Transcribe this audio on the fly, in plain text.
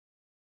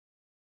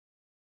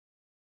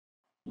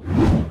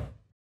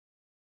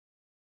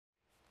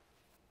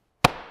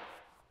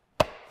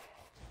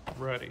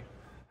Ready.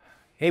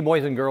 Hey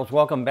boys and girls,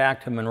 welcome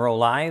back to Munro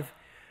Live.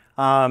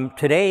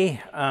 Today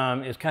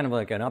is kind of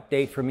like an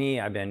update for me.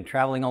 I've been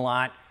traveling a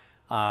lot.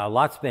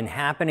 Lots been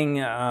happening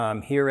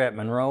here at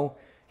Munro,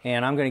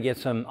 and I'm going to get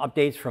some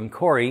updates from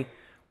Cory.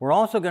 We're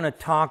also going to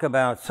talk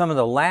about some of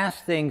the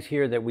last things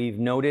here that we've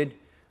noted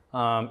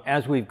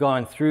as we've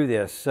gone through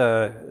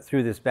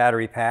this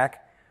battery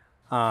pack.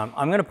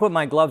 I'm going to put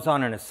my gloves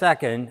on in a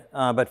second,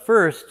 but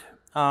first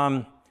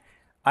I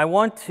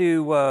want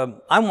to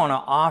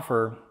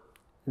offer.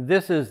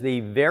 This is the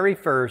very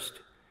first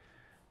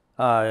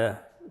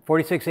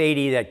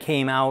 4680 that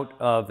came out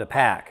of the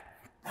pack.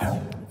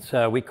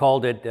 So we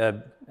called it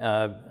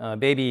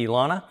Baby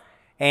Lana,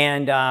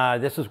 and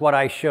this is what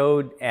I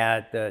showed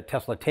at the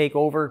Tesla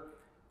Takeover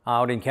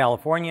out in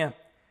California.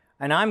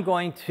 And I'm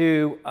going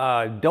to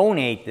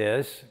donate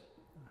this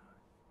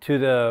to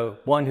the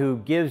one who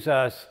gives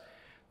us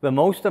the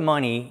most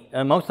amount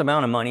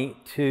of money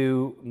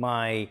to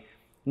my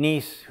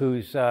niece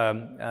who's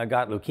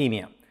got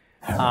leukemia.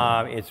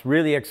 It's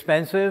really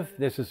expensive.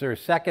 This is her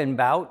second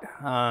bout.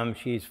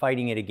 She's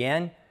fighting it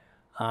again.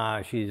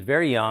 She's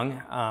very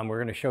young. We're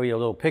going to show you a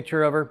little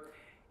picture of her.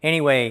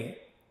 Anyway,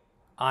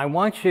 I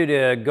want you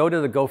to go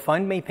to the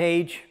GoFundMe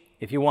page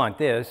if you want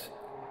this.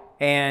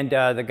 And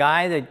the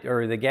guy that,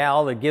 or the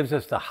gal that gives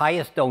us the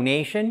highest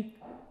donation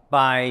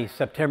by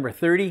September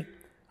 30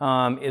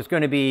 is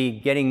going to be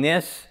getting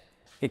this.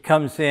 It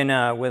comes in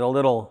with a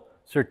little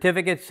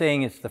certificate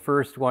saying it's the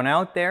first one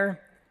out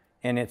there,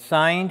 and it's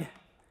signed.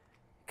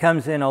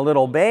 Comes in a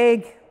little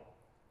bag,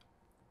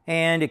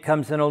 and it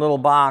comes in a little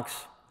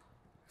box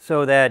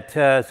so that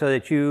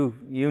you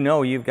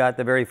know you've got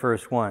the very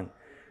first one.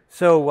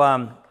 So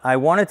I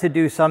wanted to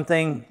do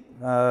something.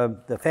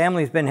 The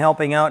family's been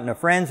helping out and the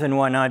friends and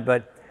whatnot,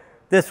 but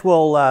this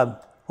will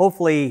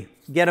hopefully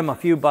get them a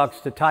few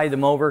bucks to tide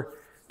them over.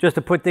 Just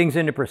to put things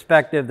into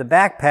perspective, the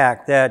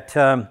backpack that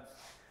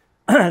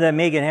that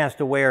Megan has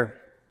to wear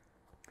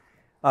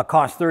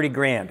costs 30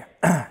 grand,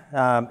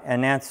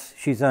 and that's,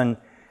 she's on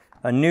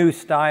a new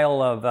style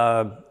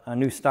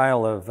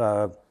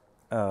of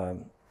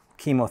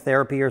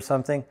chemotherapy or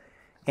something,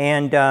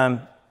 and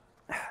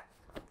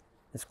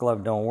this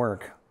glove don't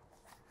work.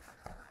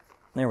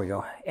 There we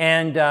go.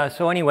 And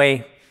so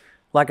anyway,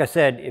 like I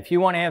said, if you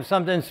want to have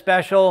something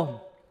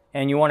special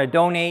and you want to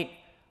donate,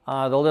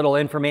 the little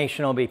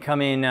information will be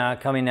coming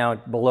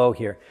out below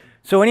here.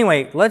 So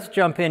anyway, let's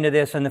jump into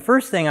this. And the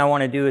first thing I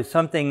want to do is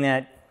something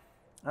that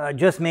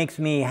just makes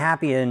me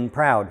happy and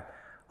proud.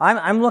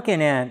 I'm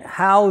looking at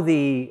how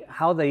the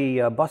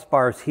bus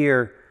bars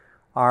here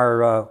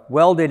are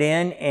welded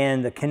in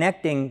and the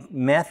connecting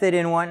method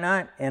and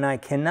whatnot, and I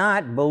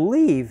cannot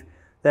believe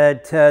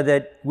that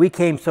that we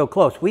came so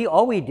close.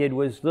 All we did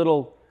was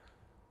little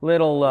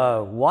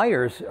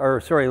wires, or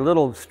sorry,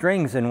 little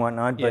strings and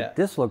whatnot. But yeah,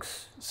 this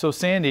looks so.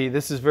 Sandy,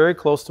 this is very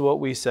close to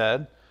what we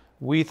said.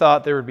 We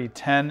thought there would be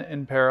 10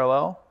 in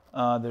parallel.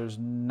 There's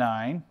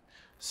 9.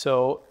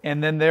 So,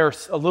 and then they're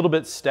a little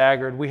bit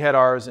staggered. We had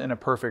ours in a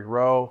perfect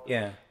row.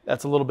 Yeah.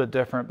 That's a little bit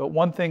different. But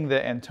one thing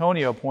that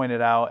Antonio pointed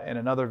out in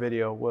another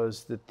video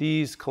was that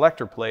these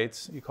collector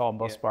plates, you call them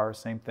bus bars,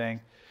 same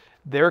thing,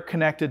 they're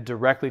connected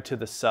directly to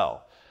the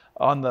cell.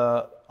 On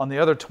the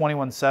other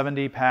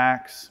 2170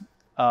 packs,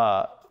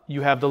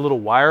 you have the little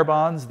wire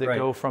bonds that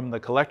go from the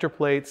collector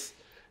plates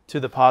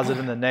to the positive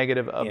and the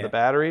negative of the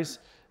batteries.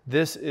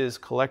 This is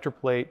collector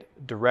plate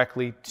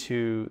directly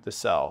to the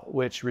cell,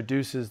 which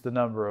reduces the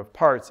number of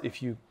parts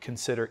if you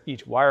consider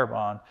each wire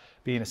bond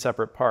being a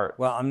separate part.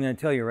 Well, I'm going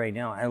to tell you right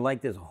now, I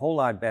like this a whole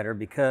lot better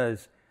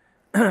because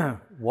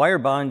wire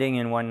bonding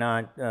and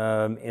whatnot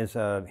is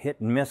a hit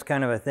and miss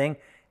kind of a thing.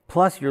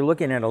 Plus, you're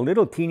looking at a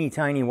little teeny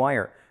tiny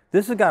wire.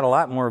 This has got a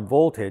lot more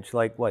voltage,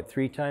 like what,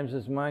 3 times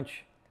as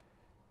much?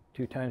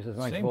 2 times as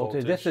much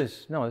voltage? This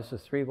is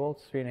 3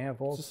 volts, 3.5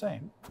 volts? It's the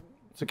same.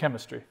 It's a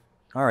chemistry.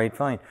 All right,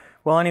 fine.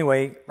 Well,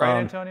 anyway.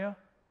 Right, Antonio?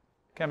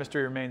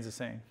 Chemistry remains the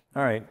same.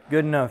 All right,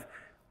 good enough.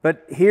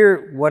 But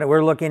here, what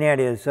we're looking at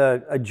is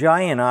a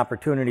giant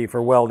opportunity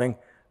for welding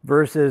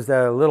versus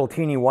the little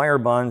teeny wire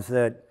bonds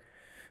that,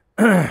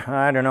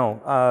 I don't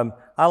know.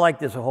 I like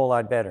this a whole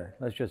lot better.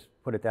 Let's just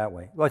put it that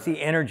way. Well, it's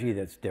the energy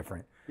that's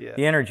different. Yeah.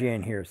 The energy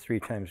in here is 3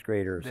 times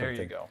greater or something.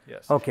 There you go,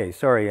 yes. Okay,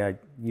 sorry, I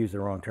used the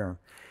wrong term.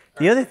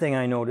 The other thing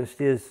I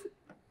noticed is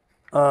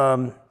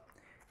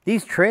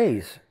these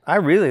trays. I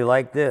really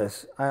like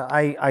this.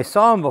 I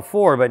saw them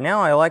before, but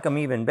now I like them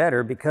even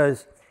better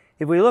because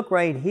if we look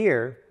right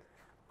here,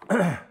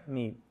 let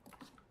me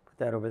put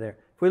that over there.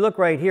 If we look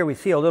right here, we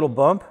see a little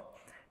bump.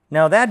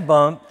 Now that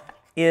bump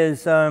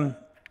is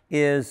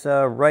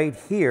right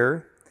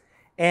here,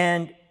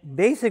 and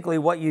basically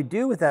what you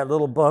do with that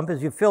little bump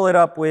is you fill it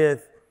up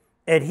with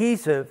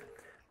adhesive,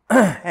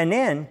 and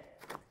then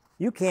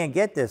you can't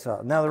get this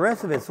off. Now the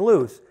rest of it's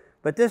loose,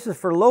 but this is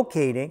for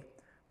locating.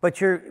 But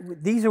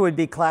these would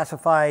be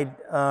classified,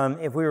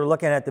 if we were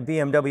looking at the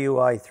BMW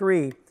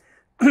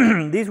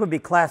i3, these would be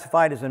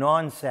classified as an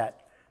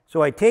onset.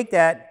 So I take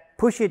that,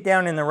 push it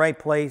down in the right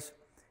place.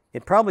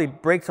 It probably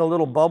breaks a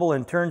little bubble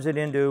and turns it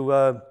into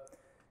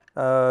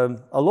a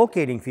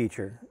locating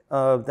feature.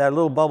 That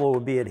little bubble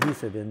would be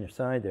adhesive in your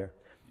side there.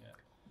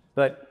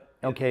 But,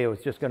 okay, I was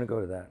just going to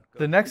go to that.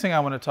 The next thing I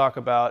want to talk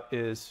about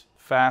is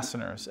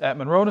fasteners. At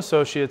Munro &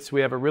 Associates,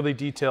 we have a really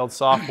detailed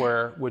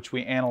software which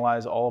we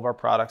analyze all of our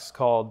products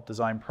called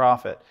Design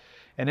Profit.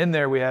 And in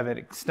there we have an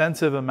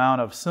extensive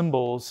amount of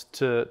symbols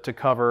to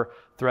cover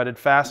threaded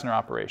fastener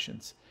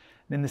operations.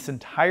 And in this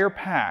entire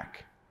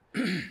pack,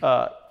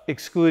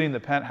 excluding the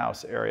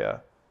penthouse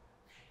area,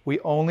 we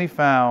only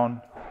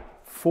found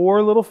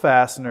 4 little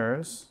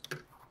fasteners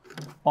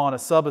on a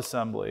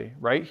subassembly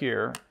right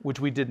here, which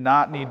we did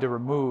not need to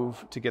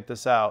remove to get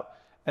this out.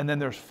 And then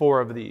there's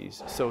 4 of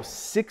these. So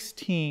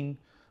 16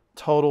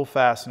 total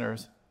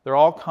fasteners. They're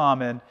all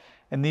common,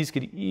 and these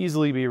could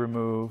easily be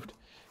removed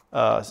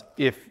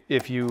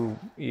if you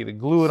either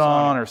glue it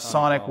on or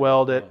sonic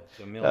weld it.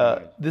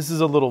 This is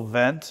a little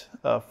vent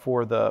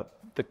for the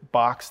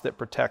box that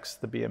protects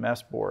the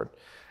BMS board.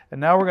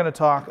 And now we're going to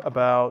talk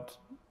about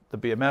the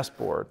BMS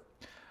board.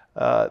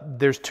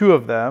 There's 2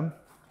 of them.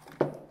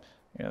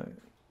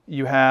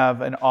 You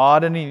have an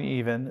odd and an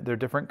even. They're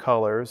different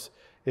colors.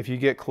 If you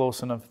get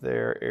close enough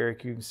there,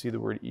 Eric, you can see the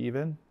word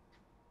even.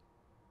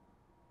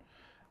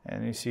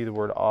 And you see the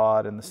word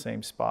odd in the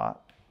same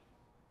spot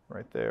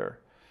right there.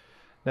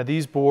 Now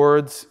these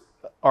boards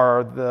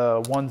are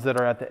the ones that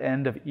are at the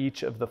end of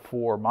each of the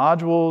 4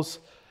 modules.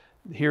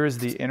 Here is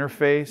the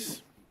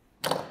interface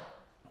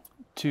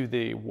to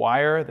the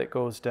wire that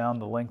goes down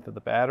the length of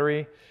the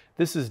battery.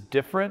 This is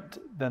different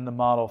than the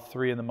Model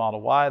 3 and the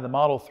Model Y. The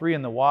Model 3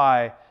 and the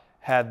Y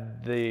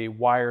had the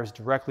wires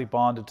directly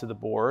bonded to the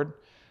board.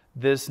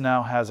 This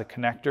now has a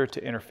connector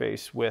to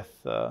interface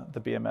with the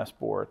BMS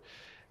board.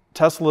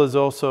 Tesla is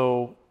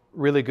also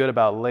really good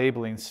about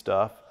labeling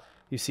stuff.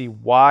 You see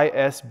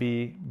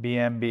YSB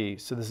BMB.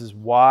 So this is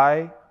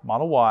Y,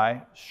 Model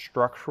Y,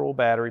 Structural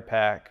Battery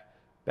Pack,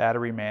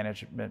 Battery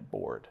Management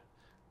Board.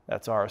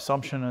 That's our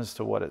assumption as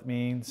to what it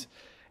means.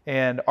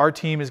 And our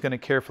team is going to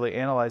carefully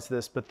analyze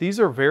this, but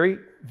these are very,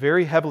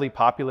 very heavily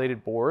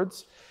populated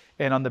boards.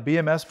 And on the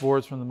BMS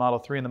boards from the Model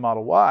 3 and the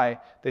Model Y,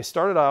 they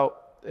started out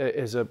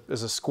as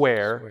a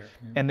square,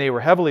 and they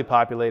were heavily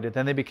populated.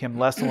 Then they became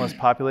less and less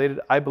populated.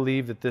 I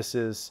believe that this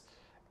is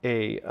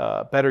a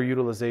better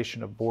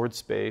utilization of board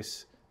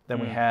space than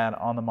we had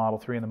on the Model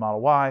 3 and the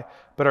Model Y.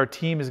 But our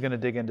team is going to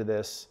dig into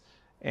this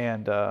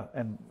and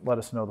let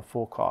us know the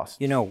full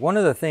cost. You know, one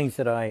of the things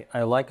that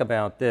I like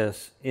about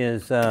this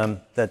is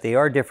that they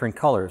are different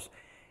colors.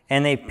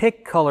 And they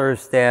pick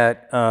colors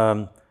that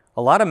a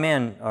lot of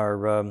men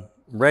are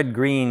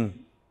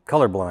red-green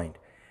colorblind.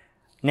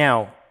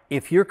 Now,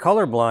 if you're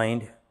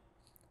colorblind,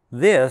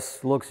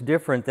 this looks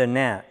different than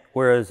that.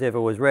 Whereas if it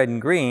was red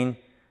and green,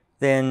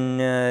 then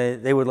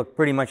they would look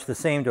pretty much the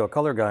same to a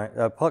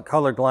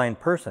colorblind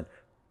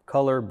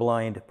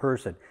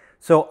person.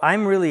 So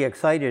I'm really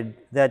excited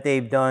that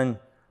they've done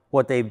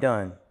what they've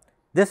done.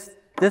 This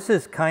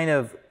is kind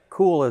of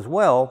cool as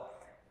well,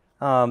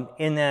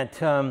 in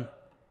that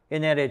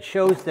it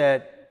shows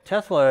that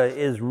Tesla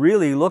is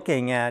really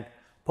looking at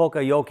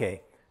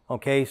Poka-yoke.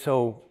 Okay,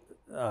 so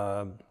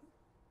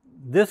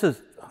this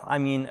is, I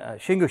mean,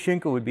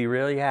 Shingo would be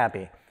really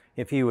happy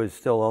if he was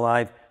still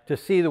alive to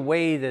see the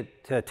way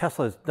that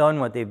Tesla's done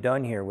what they've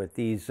done here with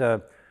these,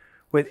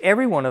 with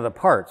every one of the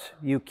parts.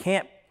 You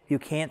can't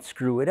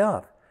screw it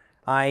up.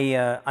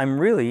 I'm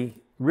really,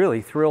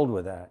 really thrilled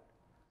with that.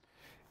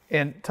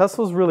 And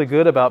Tesla's really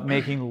good about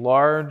making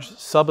large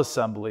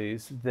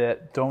sub-assemblies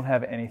that don't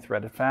have any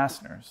threaded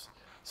fasteners.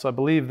 So I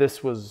believe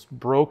this was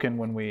broken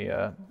when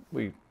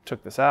we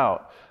took this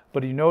out.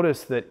 But you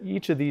notice that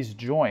each of these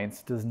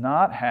joints does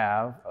not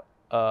have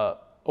a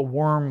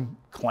worm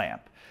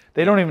clamp.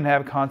 They don't even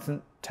have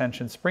constant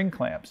tension spring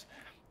clamps.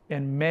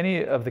 And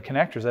many of the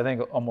connectors, I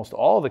think almost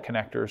all the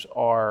connectors,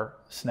 are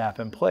snap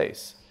in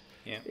place.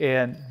 Yeah.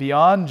 And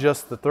beyond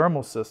just the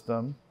thermal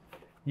system,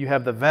 you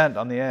have the vent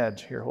on the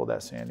edge. Here, hold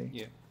that, Sandy.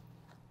 Yeah.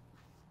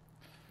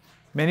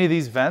 Many of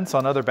these vents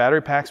on other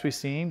battery packs we've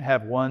seen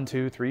have 1,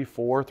 2, 3,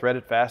 4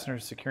 threaded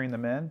fasteners securing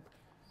them in.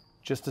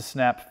 Just a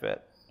snap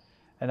fit.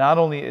 And not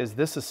only is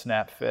this a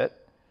snap fit,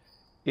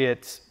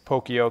 it's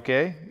Poka-yoke.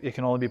 It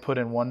can only be put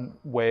in one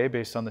way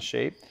based on the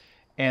shape.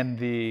 And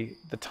the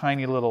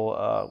tiny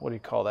little, what do you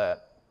call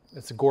that?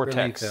 It's a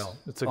Gore-Tex.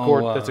 It's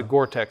a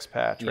Gore-Tex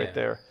patch right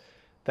there.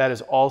 That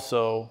is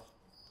also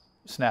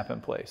snap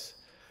in place.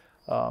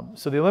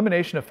 So the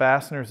elimination of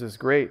fasteners is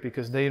great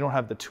because then you don't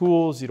have the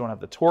tools, you don't have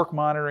the torque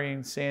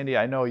monitoring. Sandy,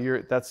 I know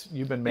you've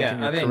been making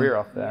your career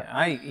off that.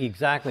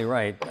 Exactly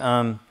right.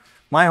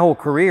 My whole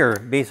career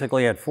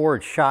basically at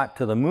Ford shot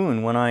to the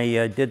moon when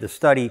I did the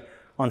study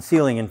on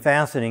sealing and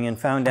fastening and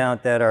found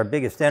out that our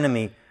biggest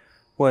enemy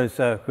was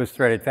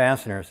threaded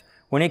fasteners.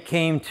 When it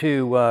came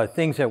to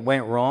things that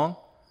went wrong,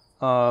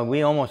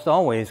 we almost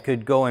always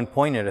could go and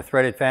point at a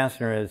threaded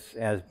fastener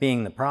as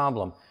being the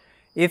problem.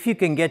 If you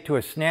can get to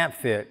a snap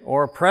fit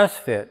or a press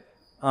fit,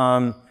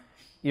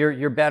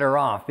 you're better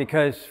off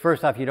because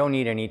first off, you don't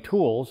need any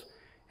tools.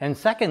 And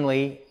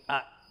secondly,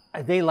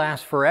 they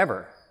last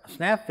forever. A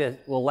snap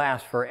fit will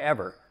last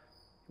forever.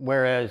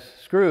 Whereas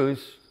screws,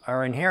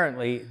 are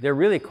inherently, they're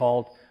really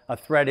called a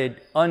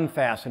threaded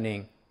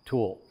unfastening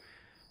tool.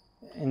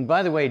 And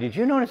by the way, did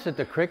you notice that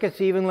the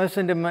crickets even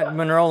listen to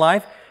Munro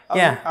Live?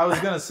 Yeah. I was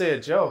going to say a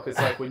joke. It's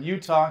like when you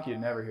talk, you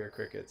never hear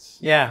crickets.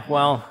 Yeah,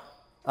 well,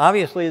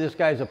 obviously this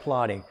guy's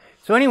applauding.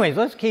 So anyways,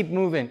 let's keep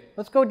moving.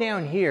 Let's go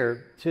down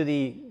here to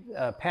the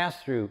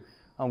pass-through,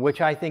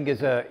 which I think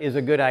is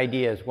a good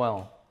idea as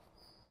well.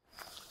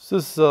 So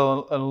this is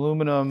an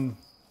aluminum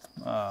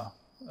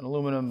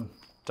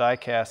die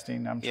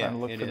casting. I'm trying to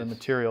look for the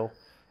material.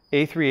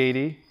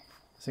 A380.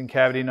 It's in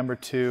cavity number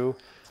 2.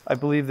 I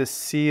believe the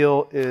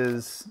seal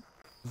is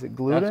it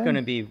glued That's in? going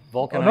to be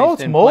vulcanized no,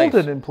 it's in molded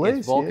place. in place.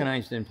 It's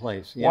vulcanized in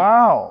place. Yeah.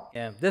 Wow.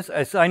 Yeah,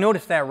 I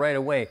noticed that right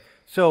away.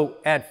 So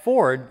at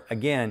Ford,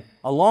 again,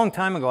 a long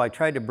time ago, I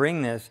tried to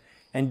bring this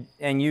and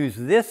use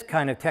this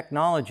kind of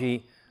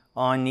technology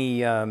on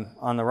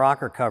the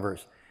rocker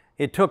covers.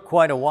 It took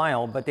quite a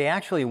while, but they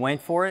actually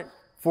went for it.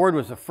 Ford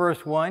was the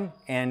first one,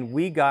 and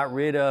we got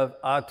rid of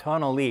a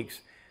ton of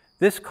leaks.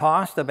 This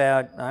cost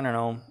about, I don't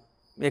know,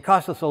 it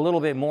cost us a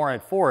little bit more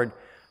at Ford,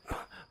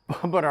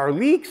 but our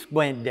leaks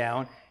went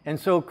down, and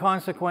so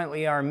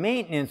consequently our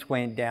maintenance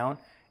went down.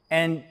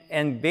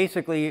 And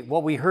basically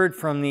what we heard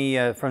from the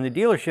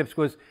dealerships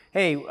was,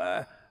 hey,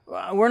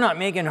 we're not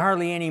making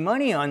hardly any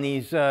money on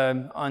these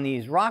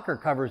rocker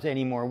covers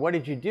anymore. What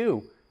did you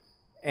do?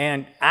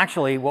 And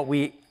actually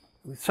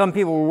some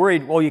people were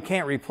worried, well, you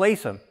can't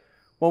replace them.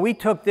 Well, we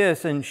took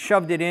this and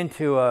shoved it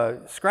into a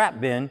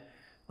scrap bin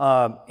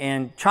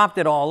and chopped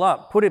it all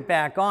up, put it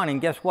back on,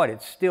 and guess what?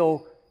 It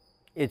still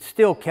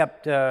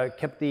kept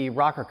the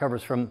rocker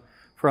covers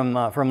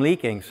from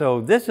leaking.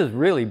 So this is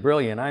really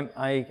brilliant.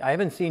 I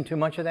haven't seen too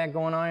much of that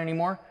going on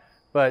anymore,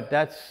 but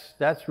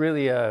that's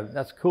really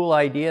a cool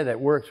idea that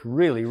works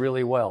really,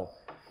 really well.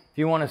 If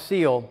you want to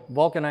seal,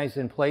 vulcanized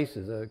in place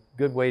is a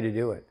good way to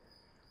do it.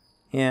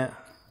 Yeah.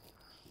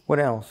 What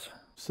else?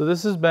 So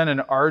this has been an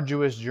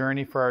arduous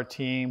journey for our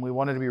team. We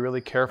wanted to be really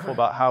careful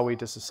about how we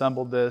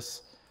disassembled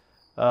this.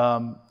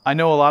 I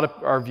know a lot of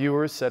our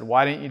viewers said,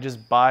 why didn't you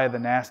just buy the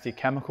nasty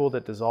chemical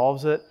that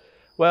dissolves it?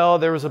 Well,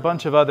 there was a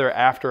bunch of other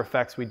after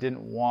effects we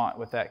didn't want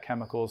with that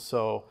chemical,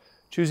 so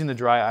choosing the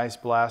dry ice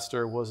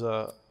blaster was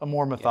a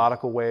more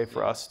methodical way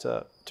for us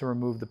to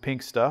remove the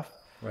pink stuff.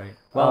 Right.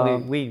 Well,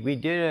 we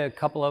did a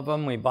couple of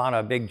them. We bought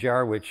a big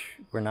jar, which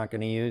we're not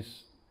going to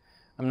use.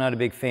 I'm not a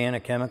big fan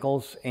of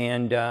chemicals,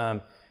 and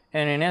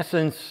in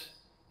essence,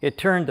 it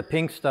turned the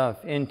pink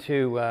stuff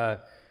into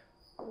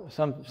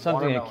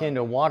something akin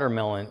to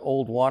watermelon,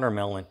 old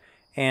watermelon.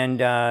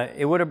 And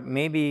it would have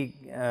maybe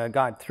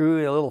got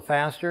through a little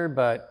faster,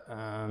 but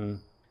I'm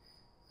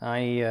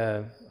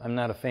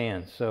not a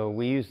fan. So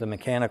we use the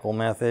mechanical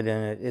method,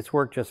 and it's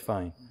worked just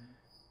fine.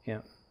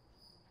 Yeah.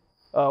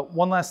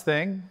 One last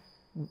thing.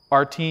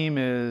 Our team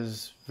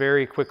is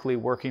very quickly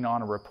working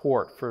on a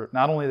report for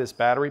not only this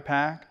battery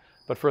pack,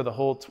 but for the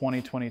whole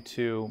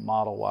 2022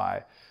 Model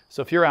Y.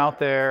 So if you're out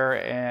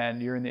there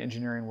and you're in the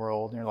engineering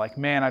world and you're like,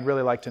 man, I'd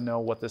really like to know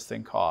what this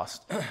thing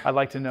costs. I'd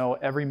like to know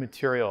every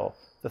material,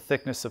 the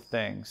thickness of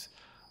things,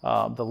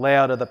 the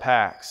layout of the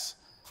packs.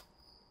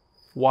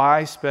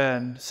 Why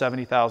spend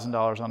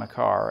 $70,000 on a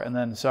car and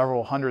then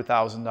several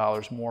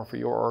 $100,000 more for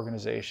your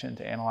organization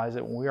to analyze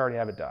it when we already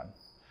have it done?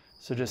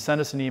 So just send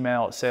us an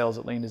email at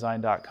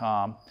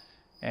sales@leandesign.com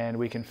and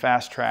we can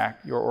fast track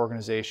your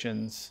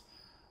organization's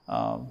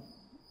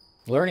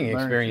learning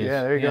experience.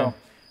 Yeah, there you go.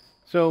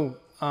 So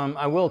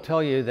I will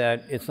tell you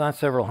that it's not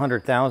several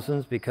hundred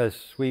thousands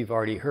because we've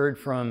already heard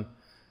from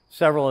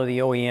several of the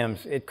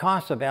OEMs. It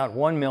costs about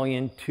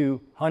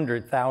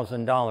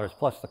 $1,200,000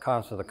 plus the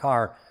cost of the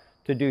car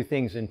to do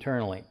things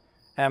internally.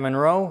 At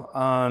Munro,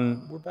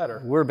 we're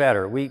better. We're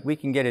better. We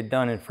can get it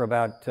done for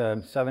about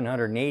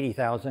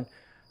 $780,000.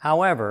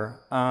 However,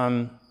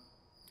 and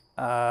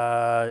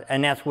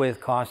that's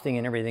with costing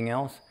and everything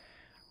else.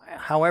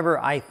 However,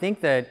 I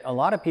think that a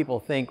lot of people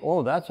think,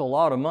 oh, that's a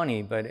lot of money,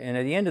 and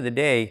at the end of the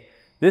day,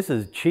 this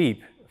is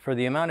cheap for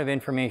the amount of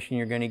information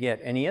you're going to get.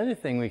 And the other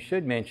thing we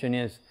should mention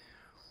is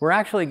we're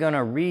actually going to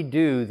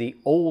redo the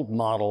old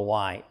Model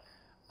Y.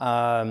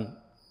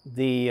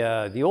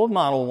 The old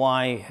Model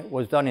Y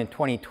was done in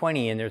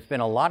 2020, and there's been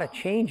a lot of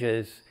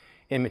changes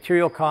in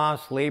material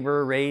costs,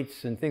 labor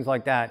rates, and things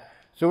like that.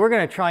 So we're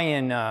going to try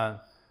and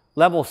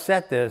level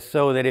set this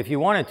so that if you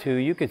wanted to,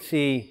 you could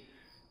see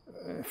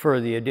for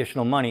the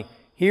additional money.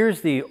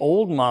 Here's the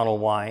old Model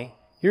Y.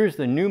 Here's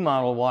the new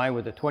Model Y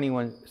with the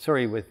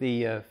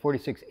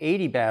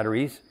 4680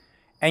 batteries,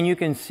 and you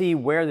can see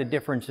where the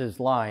differences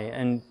lie.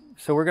 And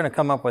so we're going to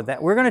come up with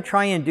that. We're going to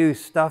try and do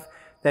stuff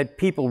that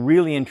people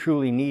really and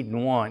truly need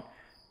and want.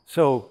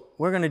 So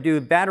we're going to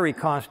do battery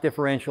cost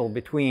differential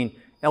between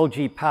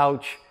LG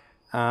pouch,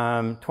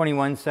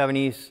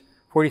 2170s,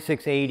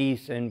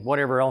 4680s, and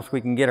whatever else we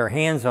can get our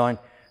hands on,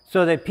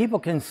 so that people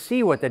can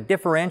see what the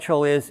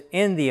differential is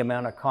in the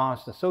amount of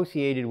cost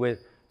associated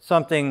with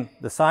something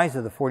the size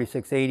of the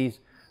 4680s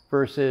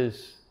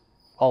versus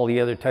all the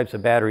other types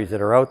of batteries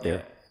that are out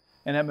there.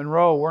 And at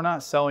Munro, we're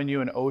not selling you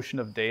an ocean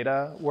of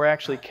data. We're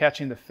actually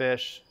catching the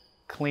fish,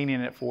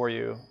 cleaning it for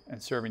you, and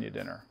serving you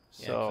dinner.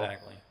 So yeah,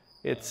 exactly.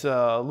 It's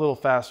a little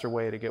faster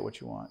way to get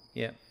what you want.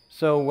 Yeah.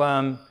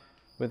 So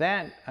with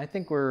that, I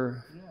think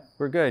we're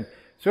good.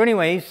 So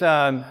anyways,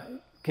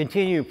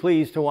 continue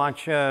please to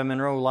watch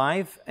Munro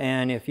live,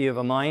 and if you have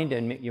a mind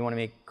and you want to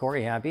make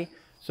Cory happy,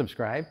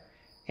 subscribe,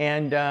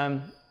 and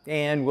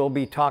we'll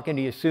be talking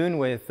to you soon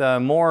with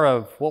more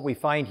of what we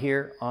find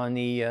here on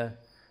the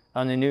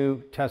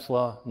new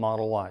Tesla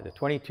Model Y, the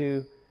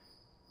 22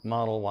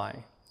 Model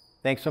Y.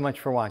 Thanks so much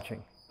for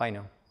watching. Bye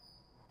now.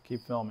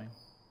 Keep filming.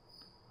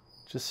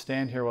 Just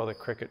stand here while the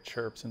cricket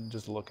chirps and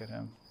just look at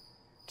him.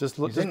 Just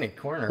look. He's in the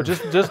corner. But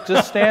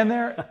just stand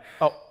there.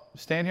 Oh,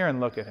 stand here and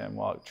look at him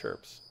while it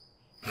chirps.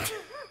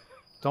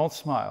 Don't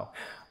smile.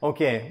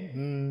 Okay.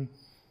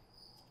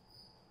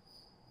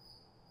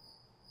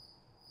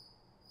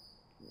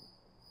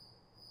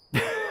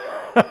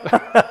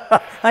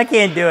 I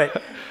can't do it.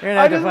 You're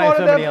gonna have to find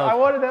somebody else. I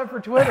wanted that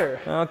for Twitter.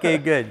 Okay,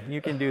 good.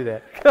 You can do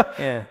that.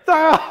 Yeah.